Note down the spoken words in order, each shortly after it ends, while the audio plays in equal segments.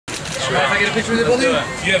If I get a picture with you,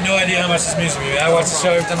 you have no idea how much this means to me. I watch the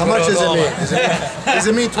show every time. How much does it mean? Does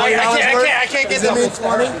it mean $20 worth? I can't get Does it mean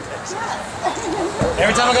 20?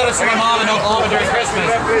 Every time I go to see my mom in Oklahoma during Christmas,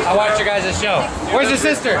 I watch your guys' show. Where's your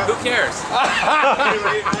sister? Who cares?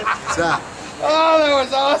 What's that? Oh, that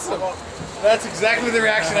was awesome. That's exactly the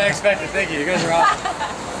reaction I expected. Thank you. You guys are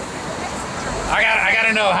awesome. I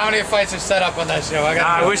gotta know how many fights are set up on that show.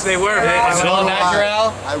 I wish they were. Is it all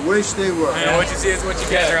natural? I wish they were. Man, what you see is what you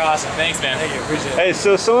get. You guys are awesome. Thanks, man. Thank you. Appreciate it. Hey,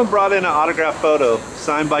 so someone brought in an autograph photo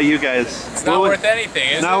signed by you guys. It's not worth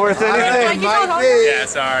anything, is it? Not worth anything? It might be. Yeah,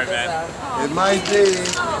 sorry, man. It might be.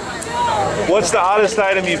 What's the oddest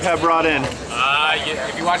item you've had brought in?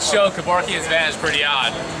 If you watch the show, Kevorkian's van is pretty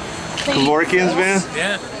odd. Kevorkian's van?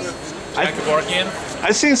 Yeah. Jack Kevorkian.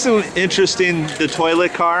 I've seen some interesting, the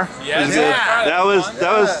toilet car. Yeah, that was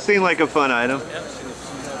seemed like a fun item. Yeah.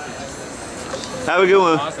 Have a good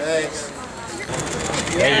one. Awesome. Thanks.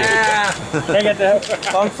 Yeah. Can I get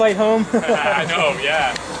the long flight home? I know,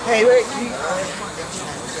 yeah. Hey, wait.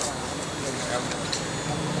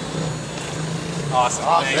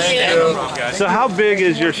 Awesome. Thank you. No problem, guys. So how big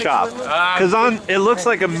is your shop? Because it looks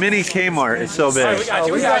like a mini Kmart. It's so big. We got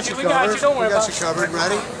you. We got you. We got you. Don't worry about it. We got you covered.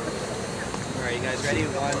 Ready? All right, you guys ready?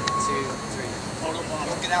 1, 2, 3.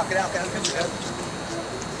 Get out, get out, get out.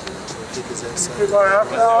 Keep his ass I've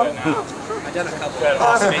done a couple.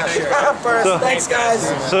 So, Thanks, guys.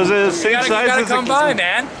 so is it the same You size gotta as come by,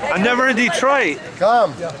 man. I'm never in Detroit.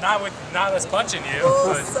 Come. Not us punching you.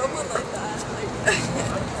 But Someone like that.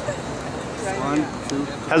 1, 2.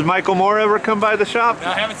 Has Michael Moore ever come by the shop? no,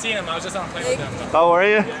 I haven't seen him. I was just on a plane with him. Oh, were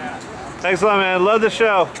you? Yeah. Thanks a lot, man. Love the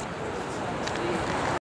show.